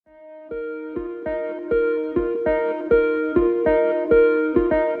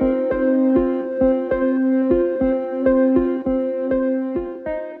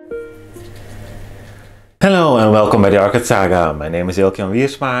Orchid Saga. My name is ELHO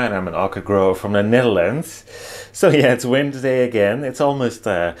Brussel and I'm an orchid grower from the Netherlands. So yeah, it's Wednesday again. It's almost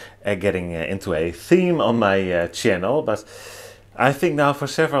getting into a theme on my channel, but I think now for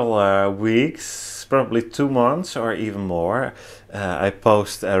several weeks, probably 2 months or even more, I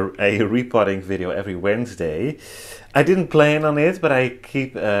post a repotting video every Wednesday. I didn't plan on it, but I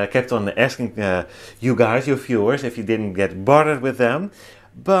kept on asking you guys, your viewers, if you didn't get bothered with them.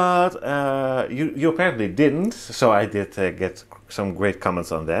 But you apparently didn't, so I did get some great comments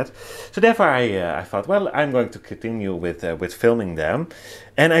on that. So therefore I thought, well, I'm going to continue with filming them.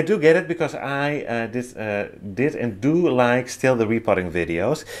 And I do get it because I did and do like still the repotting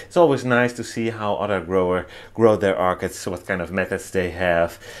videos. It's always nice to see how other growers grow their orchids, what kind of methods they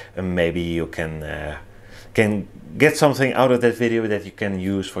have, and maybe you can get something out of that video that you can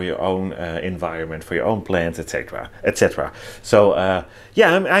use for your own environment, for your own plants, etc., etc. So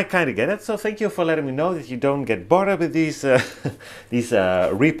yeah, I kind of get it. So thank you for letting me know that you don't get bothered with these these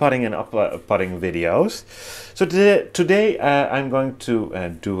repotting and uppotting videos. So today I'm going to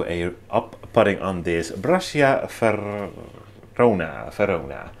do a uppotting on this Brassia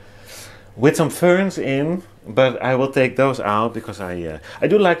Verona with some ferns in. But I will take those out because I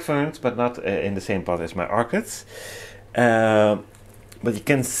do like ferns, but not in the same pot as my orchids. But you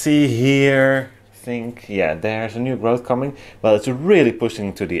can see here, I think, yeah, there's a new growth coming. Well, it's really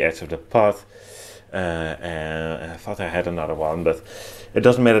pushing to the edge of the pot. And I thought I had another one, but it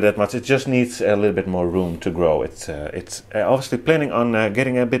doesn't matter that much. It just needs a little bit more room to grow. It's obviously planning on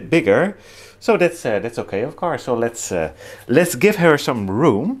getting a bit bigger, so that's okay, of course. So let's give her some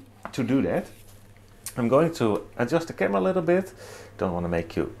room to do that. I'm going to adjust the camera a little bit. Don't want to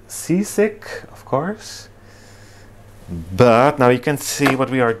make you seasick, of course. But now you can see what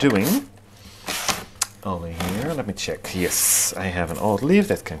we are doing. Over here, let me check. Yes, I have an old leaf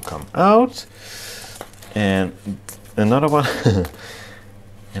that can come out. And another one.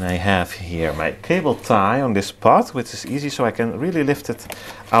 And I have here my cable tie on this pot, which is easy, so I can really lift it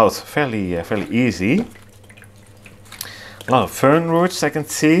out fairly easy. A lot of fern roots I can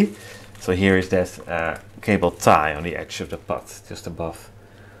see. So here is that cable tie on the edge of the pot, just above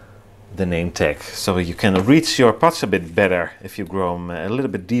the name tag. So you can reach your pots a bit better if you grow them a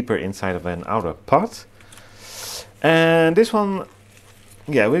little bit deeper inside of an outer pot. And this one,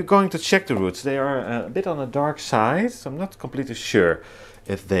 yeah, we're going to check the roots. They are a bit on the dark side, so I'm not completely sure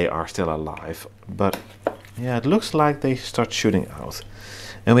if they are still alive. But yeah, it looks like they start shooting out.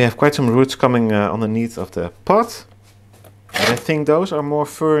 And we have quite some roots coming underneath of the pot. And I think those are more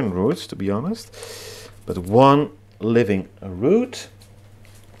fern roots, to be honest. But one living root.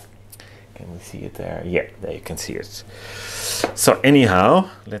 Can we see it there? Yeah, there you can see it. So anyhow,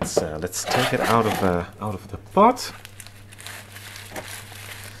 let's take it out of the pot.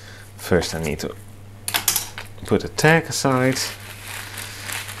 First, I need to put the tag aside.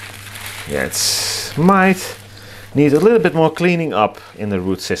 Yeah, it might need a little bit more cleaning up in the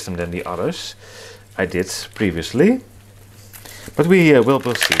root system than the others I did previously. But we will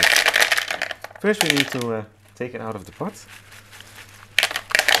see. First we need to take it out of the pot.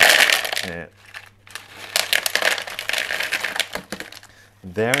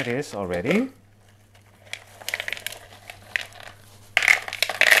 There it is already.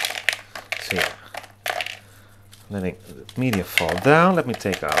 So yeah, letting the media fall down. Let me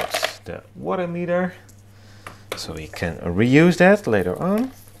take out the Watermeter so we can reuse that later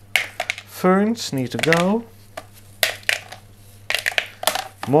on. Ferns need to go.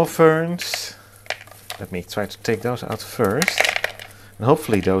 More ferns. Let me try to take those out first. And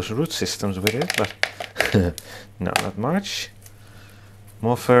hopefully those root systems with it, but no, not much.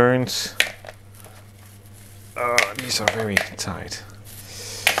 More ferns. Oh, these are very tight.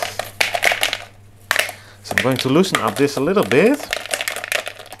 So I'm going to loosen up this a little bit.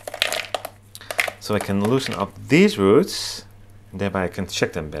 So I can loosen up these roots. And thereby I can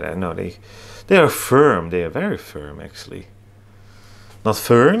check them better. No, they are firm. They are very firm actually. Not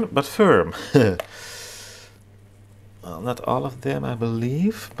fern, but firm. Well, not all of them, I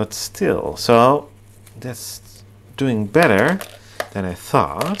believe, but still. So that's doing better than I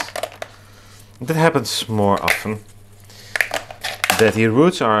thought. That happens more often. That the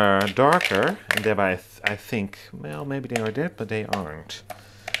roots are darker, and thereby I think, well, maybe they are dead, but they aren't.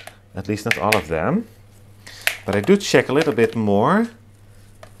 At least not all of them. But I do check a little bit more.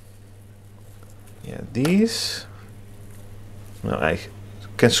 Yeah, these. No, I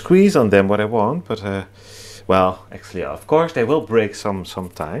can squeeze on them what I want, but well, actually, of course, they will break some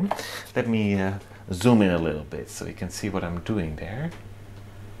time. Let me zoom in a little bit so you can see what I'm doing there.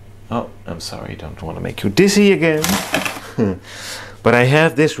 Oh, I'm sorry, don't want to make you dizzy again. But I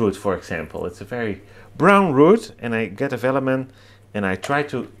have this root, for example. It's a very brown root and I get a velamen and I try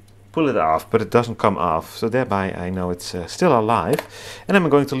to pull it off, but it doesn't come off. So thereby I know it's still alive, and I'm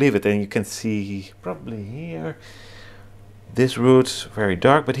going to leave it. And you can see probably here, this root's very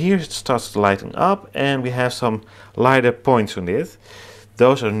dark, but here it starts to lighten up and we have some lighter points on it.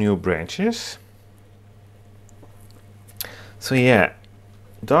 Those are new branches. So yeah,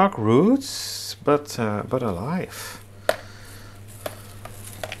 dark roots, but alive.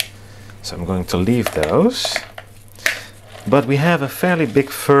 So I'm going to leave those. But we have a fairly big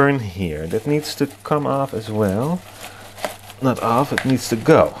fern here that needs to come off as well. Not off, it needs to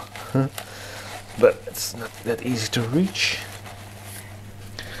go. But it's not that easy to reach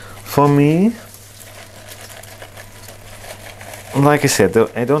for me. Like I said,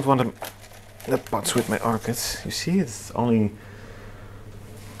 though, I don't want the pots with my orchids. You see, it's only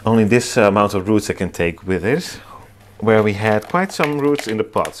this amount of roots I can take with it. Where we had quite some roots in the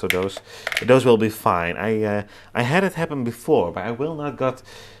pot, so those will be fine. I had it happen before, but I will not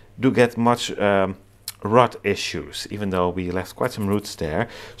get much rot issues, even though we left quite some roots there.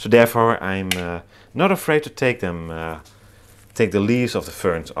 So therefore, I'm not afraid to take the leaves of the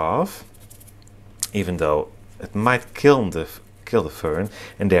ferns off, even though it might kill the fern,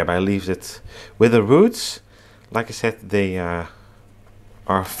 and thereby leaves it with the roots. Like I said, they are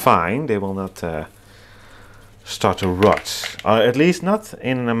fine. They will not start to rot, or at least not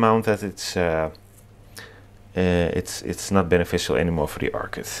in an amount that it's not beneficial anymore for the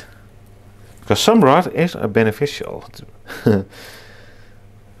orchid. Because some rot is beneficial,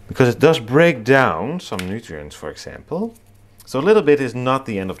 because it does break down some nutrients, for example. So a little bit is not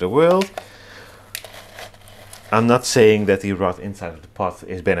the end of the world. I'm not saying that the rot inside of the pot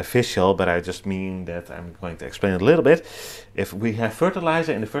is beneficial, but I just mean that I'm going to explain it a little bit. If we have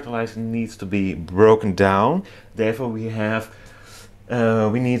fertilizer and the fertilizer needs to be broken down, therefore we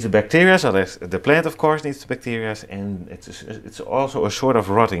need the bacteria, so the plant of course needs the bacteria, and it's also a sort of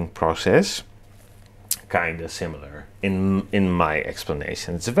rotting process, kind of similar in my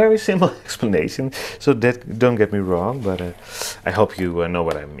explanation. It's a very simple explanation, so that don't get me wrong, but I hope you know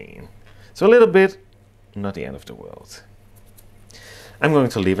what I mean. So a little bit. Not the end of the world. I'm going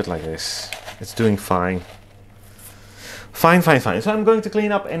to leave it like this. It's doing fine. Fine. So I'm going to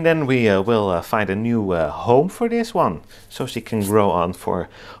clean up, and then we will find a new home for this one, so she can grow on for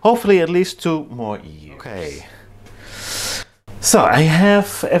hopefully at least 2 more years. Okay. So I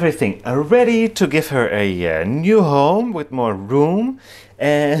have everything ready to give her a new home with more room,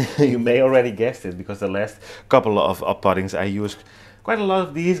 and you may already guessed it, because the last couple of uppottings I used quite a lot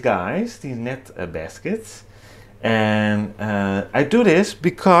of these guys, these net baskets. And I do this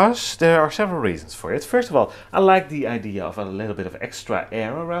because there are several reasons for it. First of all, I like the idea of a little bit of extra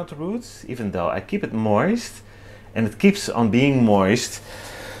air around the roots, even though I keep it moist, and it keeps on being moist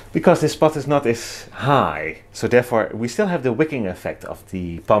because this pot is not as high. So therefore we still have the wicking effect of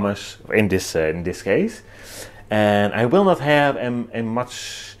the pumice in this case. And I will not have a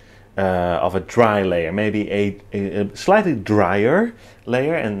much of a dry layer, maybe a slightly drier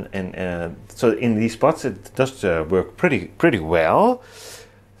layer, and so in these pots it does work pretty well.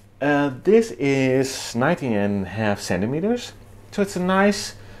 This is 19.5 centimeters, so it's a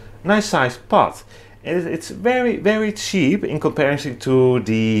nice sized pot. It's very cheap in comparison to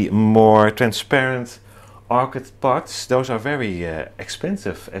the more transparent orchid pots. Those are very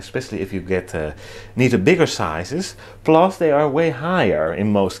expensive, especially if you need a bigger sizes. Plus they are way higher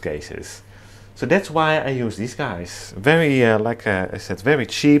in most cases. So that's why I use these guys. Very, like I said, very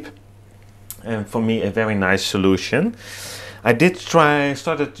cheap, and for me a very nice solution. I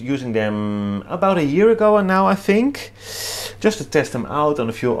started using them about a year ago now, I think, just to test them out on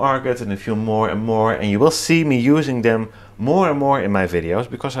a few orchids and a few more, and you will see me using them more and more in my videos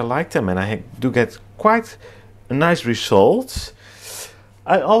because I like them and I do get quite nice results.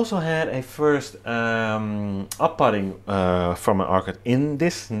 I also had a first uppotting from an orchid in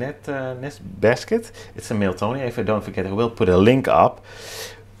this nest basket. It's a Miltonia. If I don't forget, I will put a link up.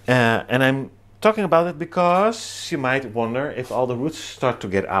 And I'm talking about it because you might wonder, if all the roots start to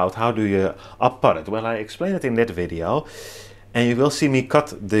get out, how do you uppot it? Well, I explained it in that video. And you will see me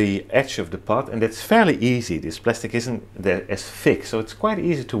cut the edge of the pot, and that's fairly easy. This plastic isn't as thick, so it's quite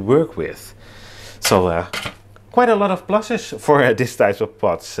easy to work with. So quite a lot of pluses for this type of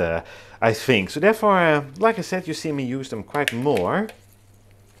pots, I think. So therefore, like I said, you see me use them quite more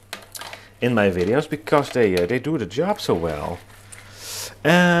in my videos because they do the job so well.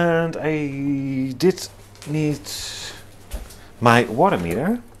 And I did need my water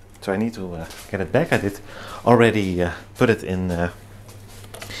meter, so I need to get it back. I did already put it in the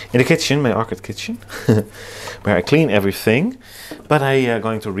kitchen, my orchid kitchen, where I clean everything, but I'm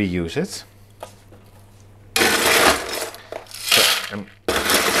going to reuse it. I'm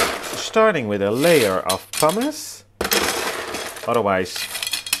starting with a layer of pumice, otherwise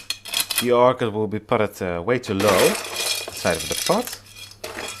the orchid will be potted way too low inside of the pot.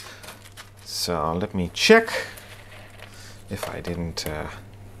 So let me check if I didn't have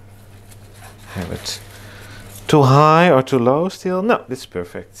it too high or too low still. No, it's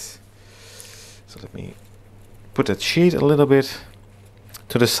perfect. So let me put that sheet a little bit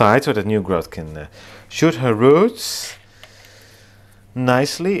to the side so that new growth can shoot her roots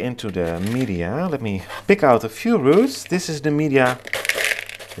nicely into the media. Let me pick out a few roots. This is the media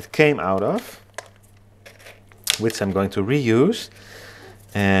it came out of, which I'm going to reuse,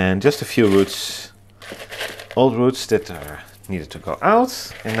 and just a few roots, old roots that are needed to go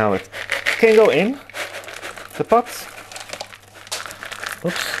out, and now it can go in the pot.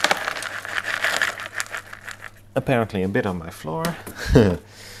 Oops. Apparently a bit on my floor.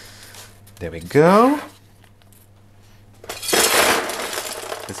 There we go.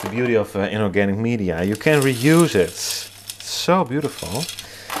 That's the beauty of inorganic media. You can reuse it. So beautiful.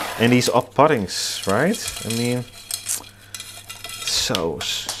 And these pottings, right? I mean, so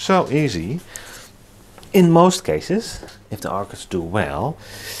easy. In most cases, if the orchids do well.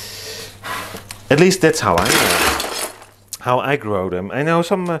 At least that's how I grow them. I know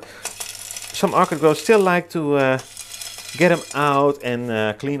some orchid growers still like to get them out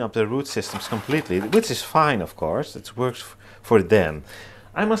and clean up the root systems completely, which is fine, of course. It works for them.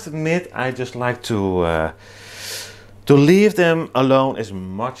 I must admit, I just like to leave them alone as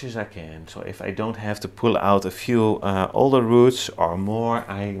much as I can. So if I don't have to pull out a few older roots or more,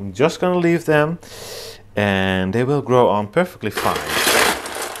 I'm just gonna leave them and they will grow on perfectly fine.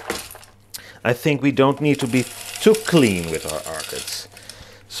 I think we don't need to be too clean with our orchids.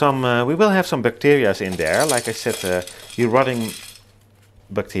 We will have some bacteria in there, like I said, the rotting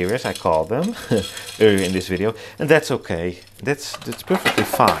bacteria, I call them, earlier in this video, and that's okay. That's perfectly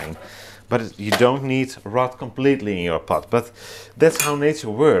fine. But you don't need rot completely in your pot. But that's how nature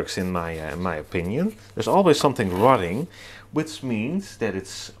works, in my opinion. There's always something rotting, which means that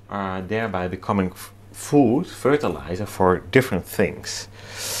it's thereby becoming food, fertilizer for different things,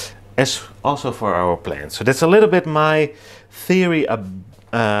 as also for our plants. So that's a little bit my theory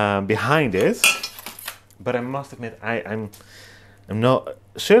behind it. But I must admit, I'm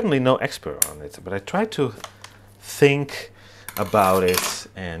certainly no expert on it. But I try to think about it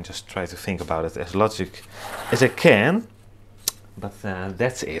and just try to think about it as logic as I can. But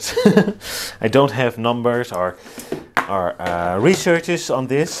that's it. I don't have numbers or researches on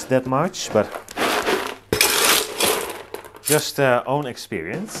this that much, but just own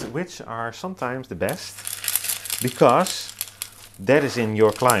experience, which are sometimes the best, because that is in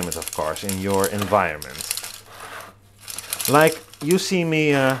your climate, of course, in your environment. Like you see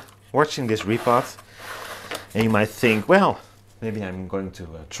me watching this repot, and you might think, well, maybe I'm going to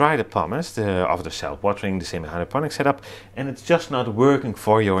try the pumice of the self-watering, the semi-hydroponic setup, and it's just not working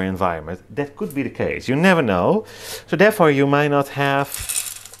for your environment. That could be the case. You never know. So therefore, you might not have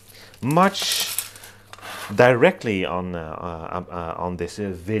much directly on this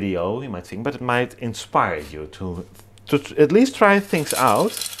video, you might think, but it might inspire you to at least try things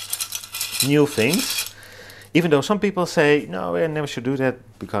out, new things. Even though some people say, no, I never should do that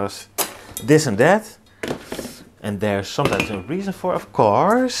because this and that. And there's sometimes a reason for, of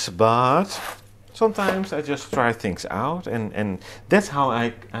course, but sometimes I just try things out, and that's how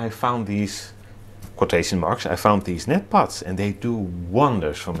I found these, quotation marks, I found these net pots, and they do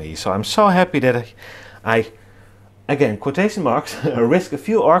wonders for me. So I'm so happy that I again, quotation marks, risk a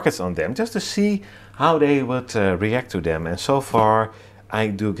few orchids on them just to see how they would react to them. And so far I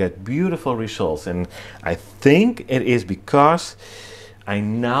do get beautiful results, and I think it is because I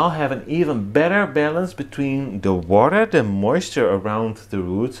now have an even better balance between the water, the moisture around the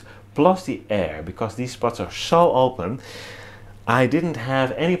roots, plus the air, because these pots are so open. I didn't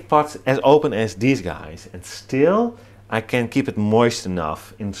have any pots as open as these guys, and still I can keep it moist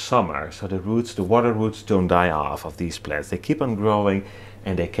enough in summer so the roots, the water roots, don't die off of these plants. They keep on growing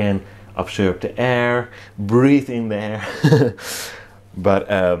and they can absorb the air, breathe in there. But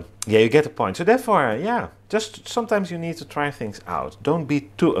yeah, you get the point. So therefore, yeah, just sometimes you need to try things out. Don't be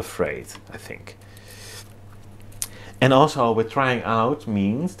too afraid, I think. And also with trying out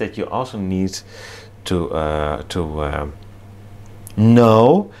means that you also need to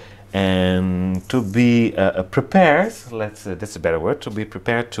know and to be prepared, that's a better word, to be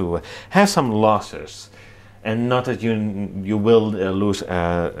prepared to have some losses. And not that you will lose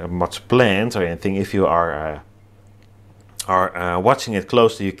much plants or anything. If you are watching it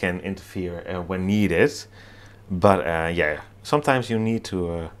closely, you can interfere when needed. But yeah, sometimes you need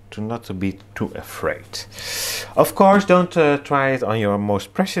to not to be too afraid. Of course, don't try it on your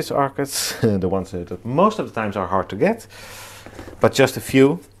most precious orchids, the ones that most of the times are hard to get, but just a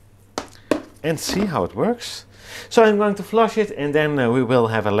few, and see how it works. So I'm going to flush it, and then we will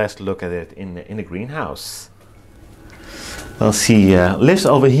have a last look at it in the greenhouse. Well, she lives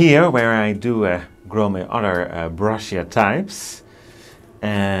over here where I do grow my other Brassia types,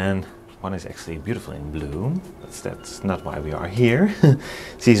 and one is actually beautiful in bloom. That's not why we are here.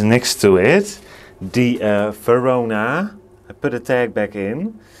 She's next to it, the Verona. I put a tag back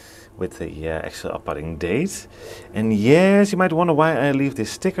in with the actual uploading date. And yes, you might wonder why I leave these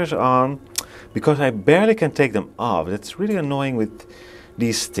stickers on, because I barely can take them off. That's really annoying with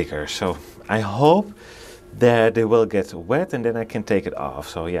these stickers. So I hope that they will get wet and then I can take it off.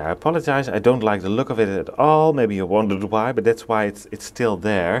 So yeah, I apologize. I don't like the look of it at all. Maybe you wondered why, but that's why it's still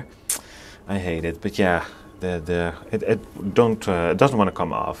there. I hate it, but yeah, it doesn't want to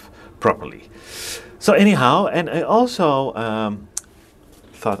come off properly. So anyhow, and I also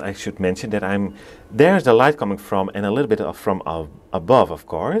thought I should mention that there's the light coming from, and a little bit from above, of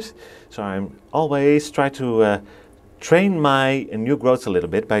course. So I'm always try to train my new growths a little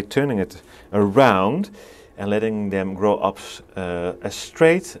bit by turning it around and letting them grow up as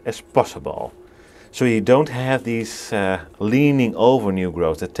straight as possible. So you don't have these leaning over new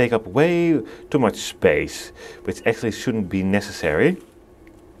growths that take up way too much space, which actually shouldn't be necessary.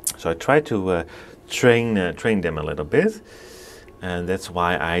 So I try to train them a little bit, and that's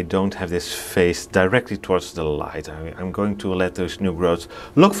why I don't have this face directly towards the light. I'm going to let those new growths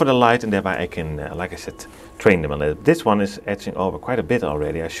look for the light, and thereby I can, like I said, train them a little. This one is edging over quite a bit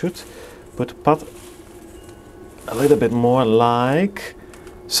already. I should put the pot a little bit more like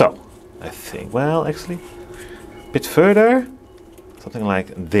so. I think, well, actually, a bit further, something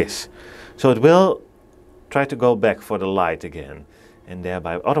like this. So it will try to go back for the light again, and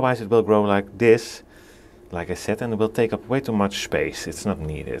thereby, otherwise it will grow like this, like I said, and it will take up way too much space. It's not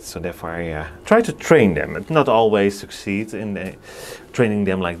needed. So therefore I try to train them. It not always succeed in training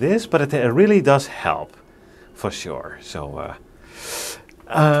them like this, but it really does help, for sure. So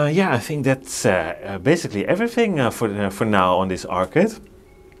yeah, I think that's basically everything for now on this orchid.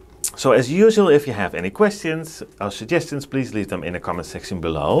 So as usual, if you have any questions or suggestions, please leave them in the comment section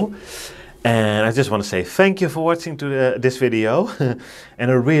below. And I just want to say thank you for watching this video.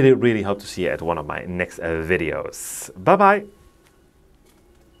 And I really hope to see you at one of my next videos. Bye bye!